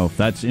don't know if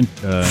that's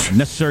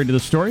necessary to the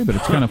story, but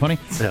it's kind of funny.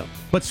 No.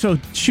 But so,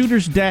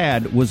 Shooter's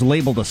dad was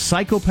labeled a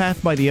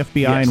psychopath by the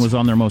FBI and was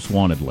on their most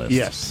wanted list.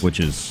 Yes. Which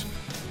is,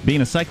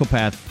 being a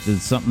psychopath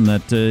is something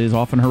that is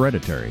often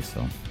hereditary,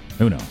 so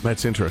who knows?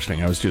 That's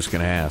interesting. I was just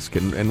going to ask.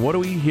 And what do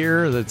we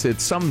hear?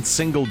 It's some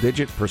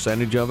single-digit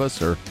percentage of us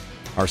are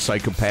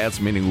psychopaths,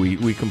 meaning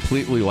we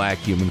completely lack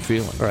human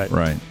feeling.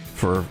 Right.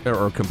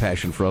 Or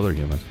compassion for other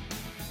humans.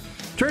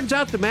 Turns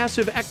out the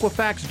massive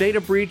Equifax data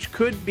breach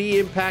could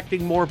be impacting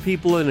more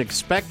people than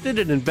expected.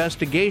 An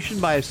investigation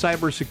by a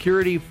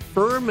cybersecurity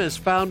firm has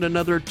found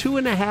another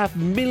 2.5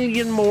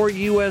 million more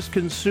U.S.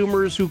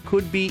 consumers who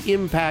could be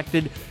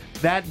impacted.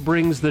 That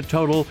brings the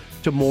total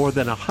to more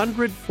than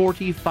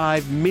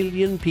 145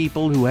 million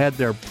people who had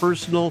their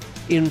personal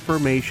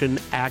information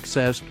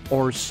accessed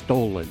or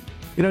stolen.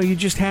 You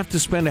just have to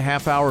spend a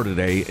half hour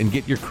today and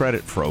get your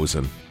credit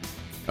frozen.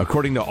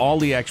 According to all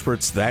the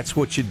experts, that's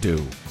what you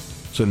do.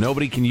 So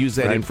nobody can use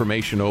that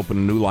information to open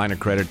a new line of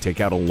credit, take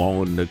out a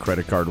loan, a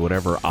credit card,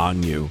 whatever,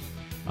 on you.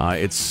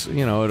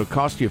 It'll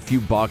cost you a few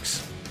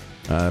bucks.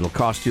 It'll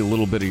cost you a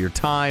little bit of your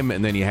time,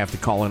 and then you have to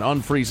call and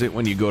unfreeze it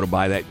when you go to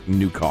buy that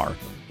new car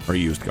or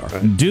used car.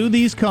 Do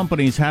these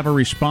companies have a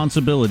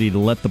responsibility to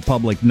let the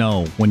public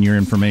know when your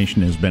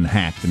information has been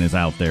hacked and is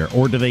out there?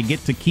 Or do they get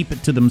to keep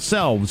it to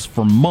themselves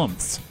for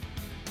months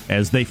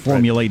as they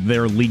formulate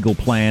their legal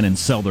plan and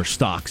sell their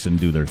stocks and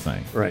do their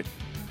thing? Right.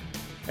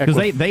 Because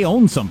they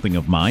own something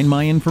of mine,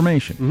 my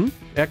information.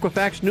 Mm-hmm.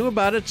 Equifax knew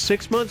about it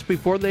 6 months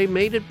before they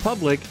made it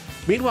public.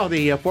 Meanwhile,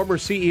 the former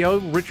CEO,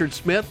 Richard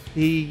Smith,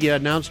 he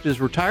announced his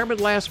retirement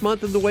last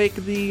month in the wake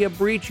of the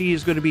breach. He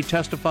is going to be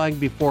testifying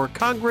before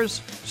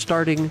Congress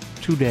starting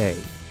today.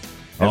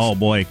 Oh,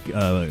 boy.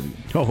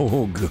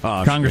 Oh,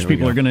 gosh. Congress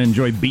people are going to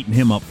enjoy beating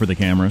him up for the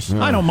cameras.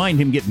 I don't mind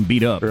him getting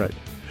beat up. Right.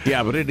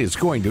 Yeah, but it is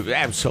going to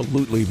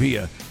absolutely be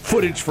a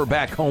footage for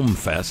back home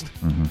fest,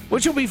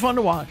 which will be fun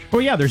to watch.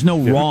 Well, yeah, there's no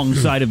wrong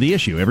side of the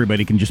issue.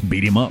 Everybody can just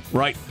beat him up.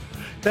 Right.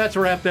 That's a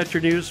wrap. That's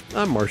your news.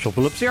 I'm Marshall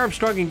Phillips, the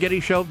Armstrong and Getty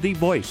Show, the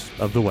voice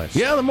of the West.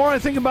 Yeah, the more I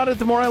think about it,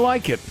 the more I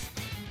like it.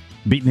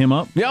 Beating him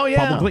up? Oh,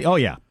 yeah. Publicly? Oh,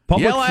 yeah.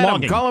 Public Yell at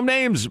flogging. him, call him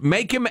names,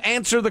 make him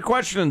answer the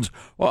questions.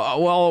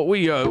 Well,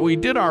 we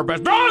did our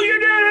best. No, you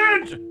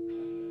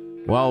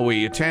didn't! Well,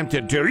 we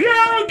attempted to.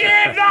 You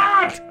did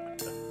not!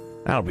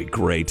 That'll be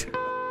great.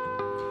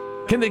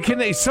 Can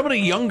they? Some of the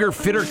younger,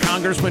 fitter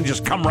congressmen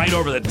just come right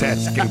over the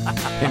desk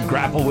and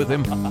grapple with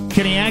him?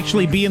 Can he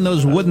actually be in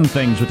those wooden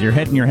things with your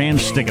head and your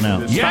hands sticking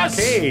out? Yes.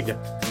 Stockade.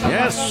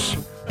 Yes.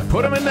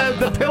 Put him in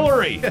the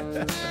pillory.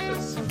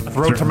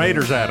 Throw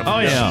tomatoes at him. Oh,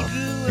 yeah.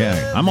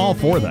 Yeah, I'm all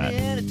for that.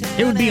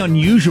 It would be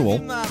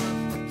unusual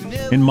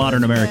in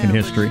modern American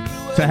history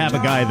to have a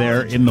guy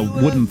there in the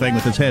wooden thing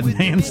with his head and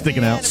hands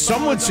sticking out.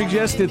 Some would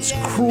suggest it's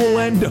cruel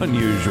and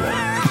unusual.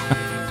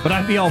 But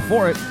I'd be all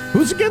for it.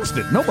 Who's against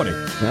it? Nobody.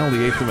 Well,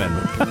 the Eighth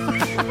Amendment.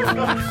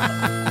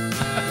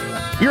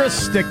 You're a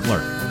stickler.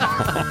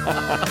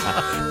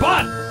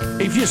 But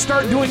if you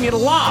start doing it a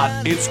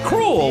lot, it's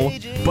cruel,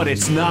 but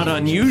it's not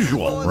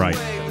unusual. Right.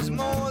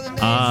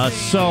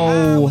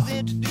 So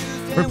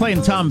we're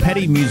playing Tom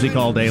Petty music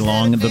all day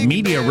long. The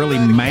media really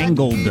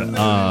mangled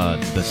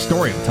the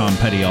story of Tom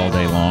Petty all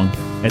day long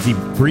as he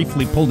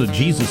briefly pulled a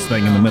Jesus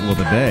thing in the middle of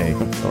the day.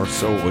 Or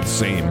so it would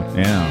seem.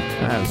 Yeah.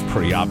 That was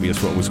pretty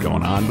obvious what was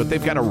going on, but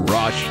they've got to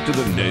rush to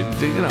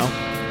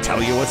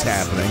tell you what's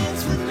happening.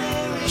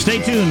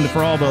 Stay tuned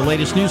for all the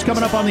latest news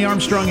coming up on the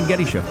Armstrong and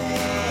Getty Show.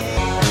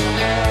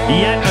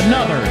 Yet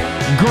another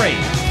great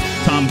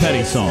Tom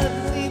Petty song.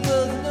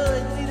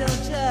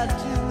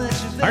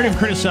 I heard him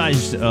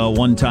criticized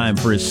one time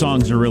for his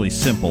songs are really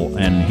simple,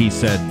 and he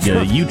said,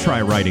 you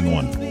try writing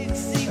one.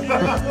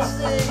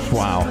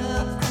 Wow.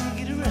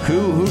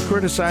 Who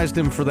criticized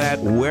him for that?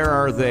 Where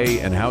are they,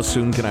 and how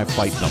soon can I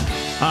fight them?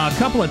 A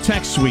couple of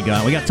texts we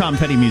got. We got Tom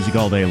Petty music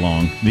all day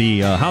long.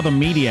 The how the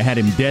media had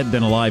him dead,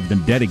 then alive,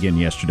 then dead again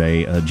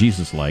yesterday.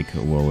 Jesus-like.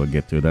 We'll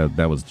get to that.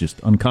 That was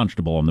just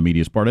unconscionable on the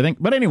media's part, I think.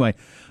 But anyway,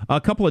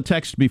 a couple of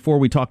texts before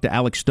we talk to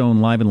Alex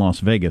Stone live in Las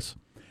Vegas.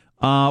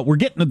 We're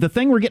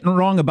getting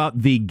wrong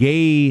about the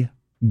gay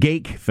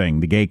cake thing.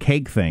 The gay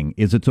cake thing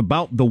is it's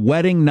about the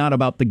wedding, not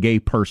about the gay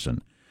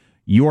person.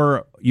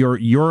 You're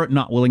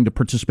not willing to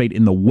participate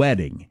in the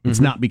wedding.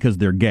 It's not because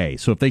they're gay.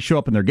 So if they show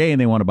up and they're gay and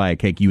they want to buy a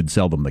cake, you would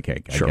sell them the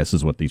cake, I guess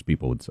is what these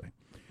people would say.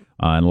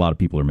 And a lot of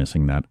people are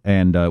missing that.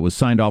 And it was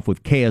signed off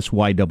with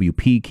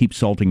KSYWP, keep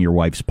salting your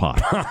wife's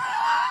pot.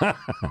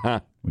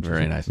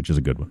 Very nice. Which is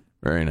a good one.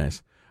 Very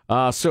nice.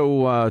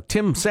 So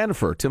Tim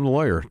Sandifer, Tim the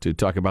lawyer, to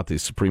talk about the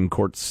Supreme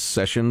Court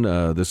session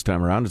this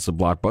time around. It's a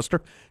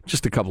blockbuster.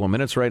 Just a couple of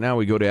minutes right now.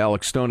 We go to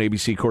Alex Stone,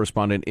 ABC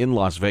correspondent in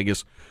Las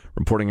Vegas,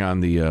 reporting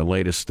on the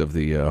latest of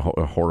the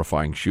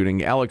horrifying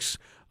shooting. Alex,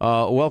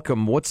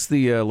 welcome. What's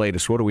the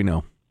latest? What do we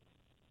know?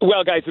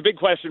 Well, guys, the big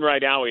question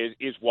right now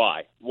is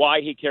why? Why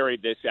he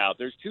carried this out.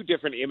 There's two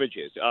different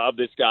images of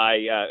this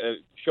guy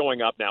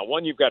showing up now.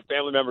 One, you've got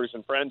family members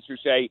and friends who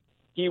say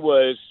he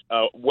was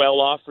a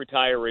well-off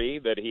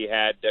retiree, that he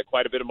had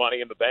quite a bit of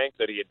money in the bank,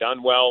 that he had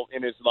done well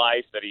in his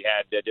life, that he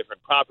had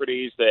different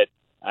properties, that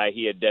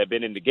he had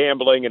been into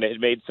gambling and had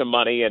made some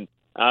money, and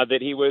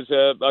that he was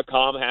a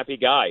calm, happy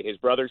guy. His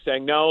brother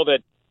saying no, that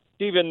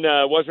Stephen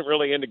wasn't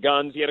really into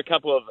guns. He had a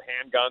couple of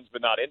handguns,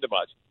 but not into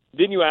much.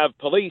 Then you have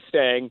police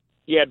saying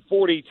he had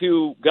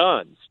 42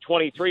 guns.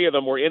 23 of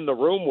them were in the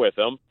room with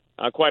him.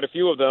 Quite a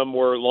few of them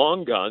were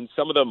long guns,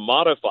 some of them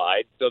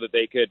modified so that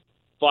they could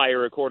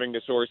fire, according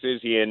to sources,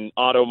 in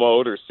auto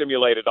mode or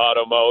simulated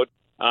auto mode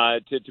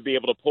to be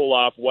able to pull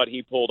off what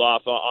he pulled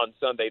off on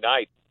Sunday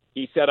night.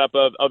 He set up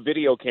a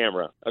video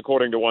camera,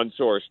 according to one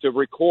source, to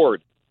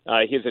record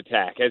his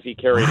attack as he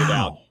carried it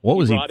out. What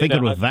was he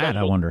thinking with that,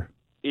 I wonder?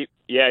 He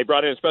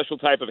brought in a special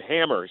type of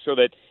hammer so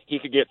that he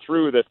could get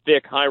through the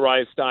thick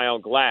high-rise style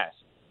glass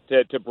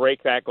to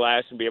break that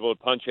glass and be able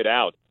to punch it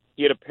out.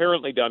 He had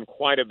apparently done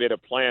quite a bit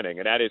of planning,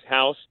 and at his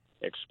house,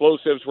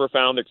 explosives were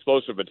found,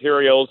 explosive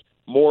materials,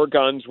 more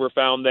guns were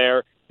found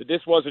there.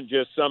 This wasn't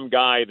just some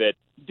guy that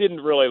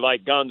didn't really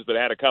like guns but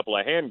had a couple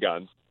of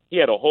handguns. He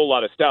had a whole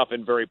lot of stuff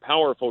and very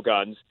powerful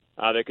guns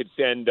that could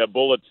send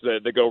bullets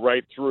that go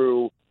right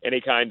through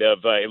any kind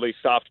of at least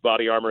soft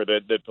body armor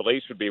that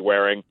police would be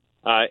wearing.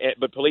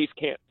 But police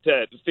can't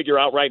figure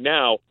out right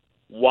now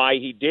why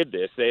he did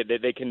this.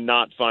 They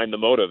cannot find the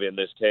motive in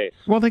this case.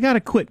 Well, they got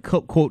to quit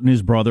quoting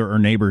his brother or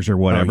neighbors or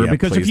whatever,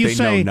 because please, if you they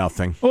say know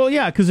nothing. Well,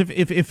 yeah, because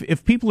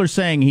if people are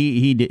saying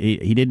he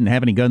didn't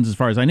have any guns as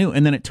far as I knew,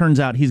 and then it turns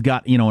out he's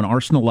got an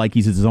arsenal like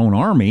he's his own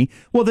army,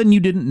 well, then you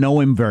didn't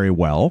know him very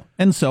well,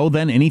 and so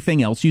then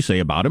anything else you say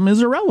about him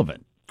is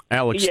irrelevant.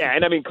 Alex. Yeah,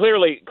 and I mean,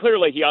 clearly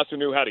he also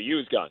knew how to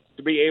use guns,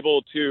 to be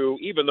able to,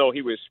 even though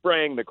he was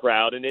spraying the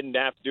crowd and didn't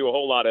have to do a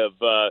whole lot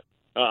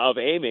of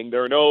aiming.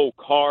 There are no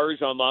cars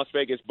on Las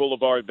Vegas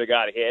Boulevard that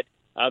got hit.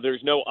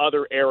 There's no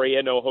other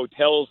area, no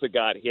hotels that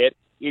got hit.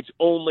 It's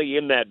only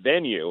in that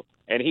venue,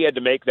 and he had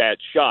to make that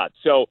shot.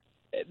 So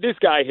this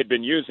guy had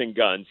been using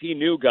guns. He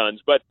knew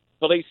guns, but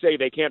police say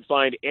they can't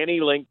find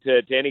any link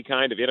to any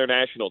kind of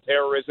international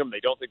terrorism. They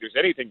don't think there's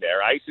anything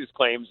there. ISIS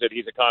claims that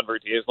he's a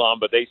convert to Islam,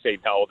 but they say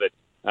no, that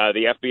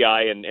the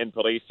FBI and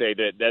police say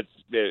that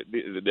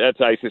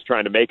that's ISIS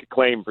trying to make a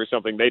claim for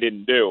something they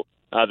didn't do,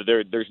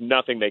 that there's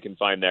nothing they can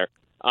find there.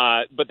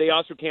 But they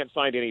also can't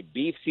find any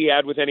beefs he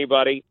had with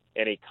anybody,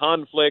 any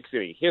conflicts,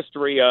 any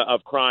history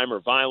of crime or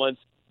violence.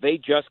 They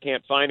just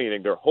can't find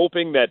anything. They're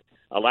hoping that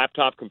a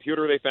laptop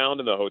computer they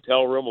found in the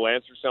hotel room will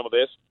answer some of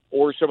this,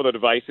 or some of the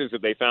devices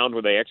that they found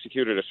when they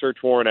executed a search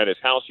warrant at his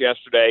house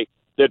yesterday,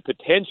 that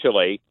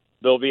potentially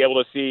they'll be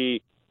able to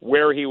see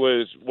where he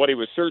was, what he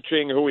was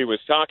searching, who he was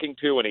talking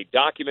to, any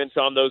documents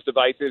on those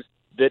devices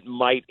that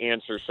might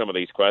answer some of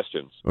these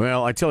questions.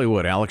 Well, I tell you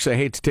what, Alex, I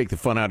hate to take the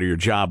fun out of your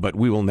job, but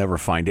we will never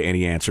find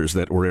any answers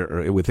that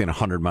were within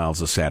 100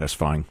 miles of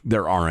satisfying.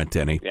 There aren't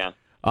any. Yeah.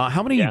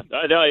 How many? Yeah,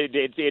 no,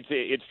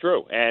 it's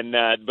true,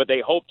 and but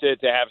they hope to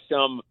have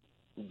some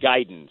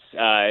guidance.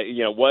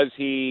 Was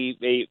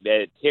he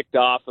ticked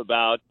off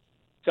about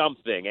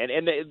something?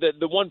 And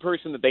the one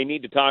person that they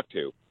need to talk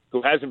to,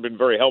 who hasn't been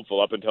very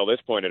helpful up until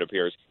this point, it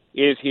appears,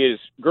 is his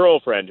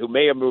girlfriend, who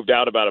may have moved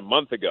out about a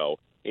month ago.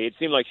 It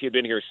seemed like she had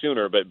been here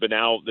sooner, but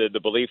now the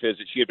belief is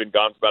that she had been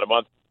gone for about a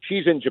month.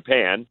 She's in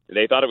Japan.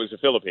 They thought it was the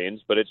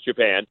Philippines, but it's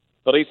Japan.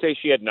 Police say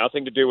she had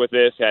nothing to do with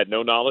this, had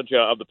no knowledge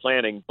of the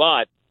planning,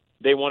 but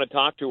they want to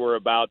talk to her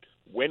about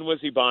when was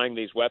he buying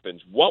these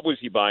weapons? What was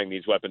he buying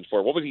these weapons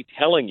for? What was he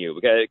telling you?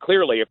 Because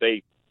clearly, if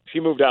she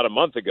moved out a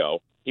month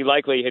ago, he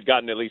likely had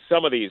gotten at least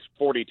some of these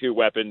 42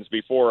 weapons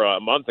before a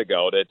month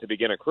ago to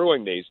begin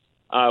accruing these.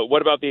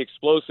 What about the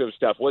explosive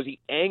stuff? Was he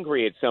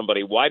angry at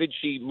somebody? Why did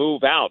she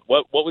move out?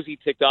 What was he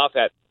ticked off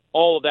at?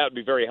 All of that would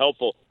be very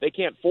helpful. They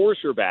can't force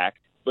her back,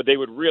 but they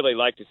would really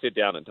like to sit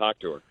down and talk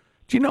to her.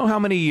 Do you know how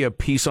many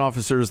peace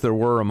officers there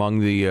were among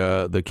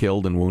the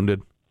killed and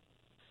wounded?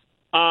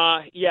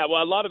 Yeah,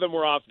 well, a lot of them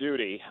were off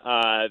duty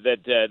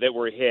that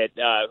were hit,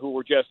 who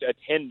were just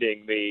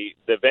attending the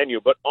venue.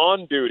 But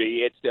on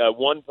duty, it's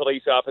one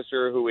police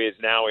officer who is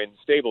now in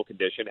stable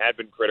condition, had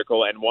been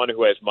critical, and one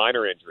who has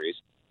minor injuries.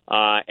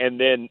 And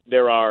then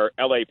there are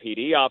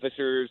LAPD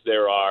officers,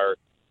 there are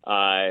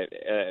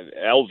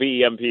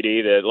LVMPD,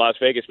 the Las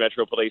Vegas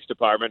Metro Police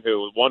Department,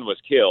 who one was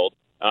killed,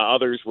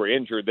 others were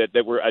injured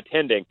that were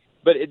attending.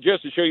 But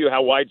just to show you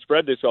how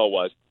widespread this all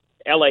was,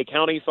 L.A.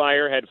 County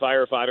Fire had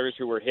firefighters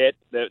who were hit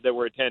that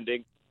were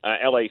attending.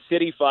 L.A.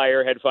 City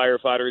Fire had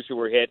firefighters who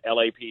were hit.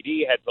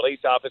 LAPD had police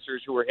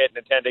officers who were hit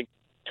and attending.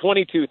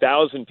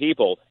 22,000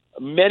 people.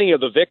 Many of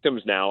the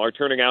victims now are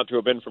turning out to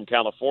have been from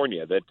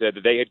California, that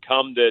they had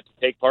come to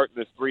take part in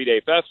this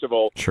 3-day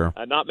festival. Sure.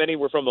 Not many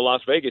were from the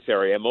Las Vegas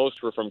area.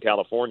 Most were from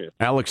California.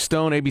 Alex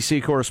Stone,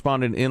 ABC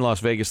correspondent in Las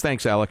Vegas.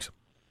 Thanks, Alex.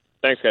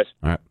 Thanks, guys.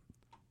 All right.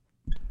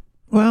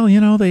 Well,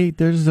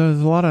 there's a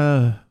lot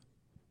of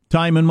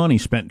time and money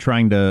spent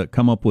trying to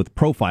come up with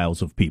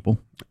profiles of people.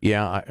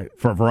 Yeah,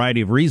 for a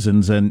variety of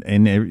reasons, and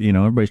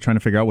everybody's trying to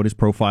figure out what his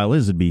profile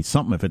is. It'd be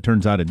something if it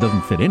turns out it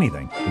doesn't fit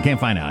anything. You can't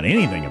find out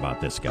anything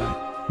about this guy.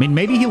 I mean,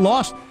 maybe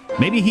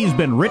he's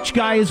been rich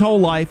guy his whole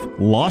life,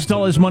 lost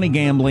all his money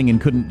gambling, and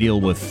couldn't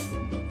deal with,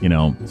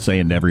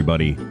 saying to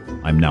everybody,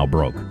 I'm now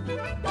broke.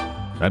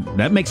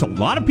 That makes a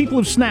lot of people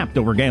have snapped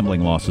over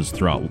gambling losses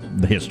throughout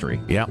the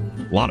history. Yeah.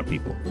 A lot of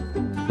people.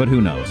 But who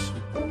knows?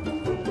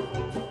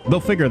 They'll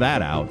figure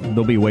that out.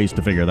 There'll be ways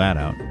to figure that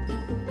out.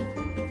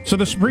 So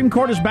the Supreme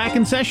Court is back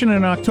in session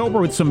in October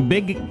with some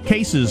big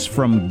cases,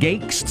 from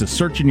Gakes to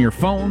searching your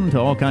phone to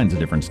all kinds of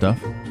different stuff.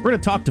 We're going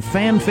to talk to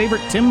fan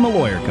favorite Tim the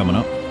Lawyer coming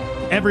up.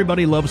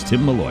 Everybody loves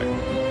Tim the Lawyer.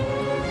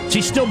 Is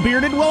he still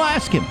bearded? We'll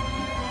ask him.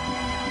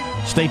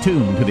 Stay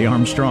tuned to the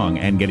Armstrong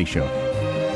and Getty Show.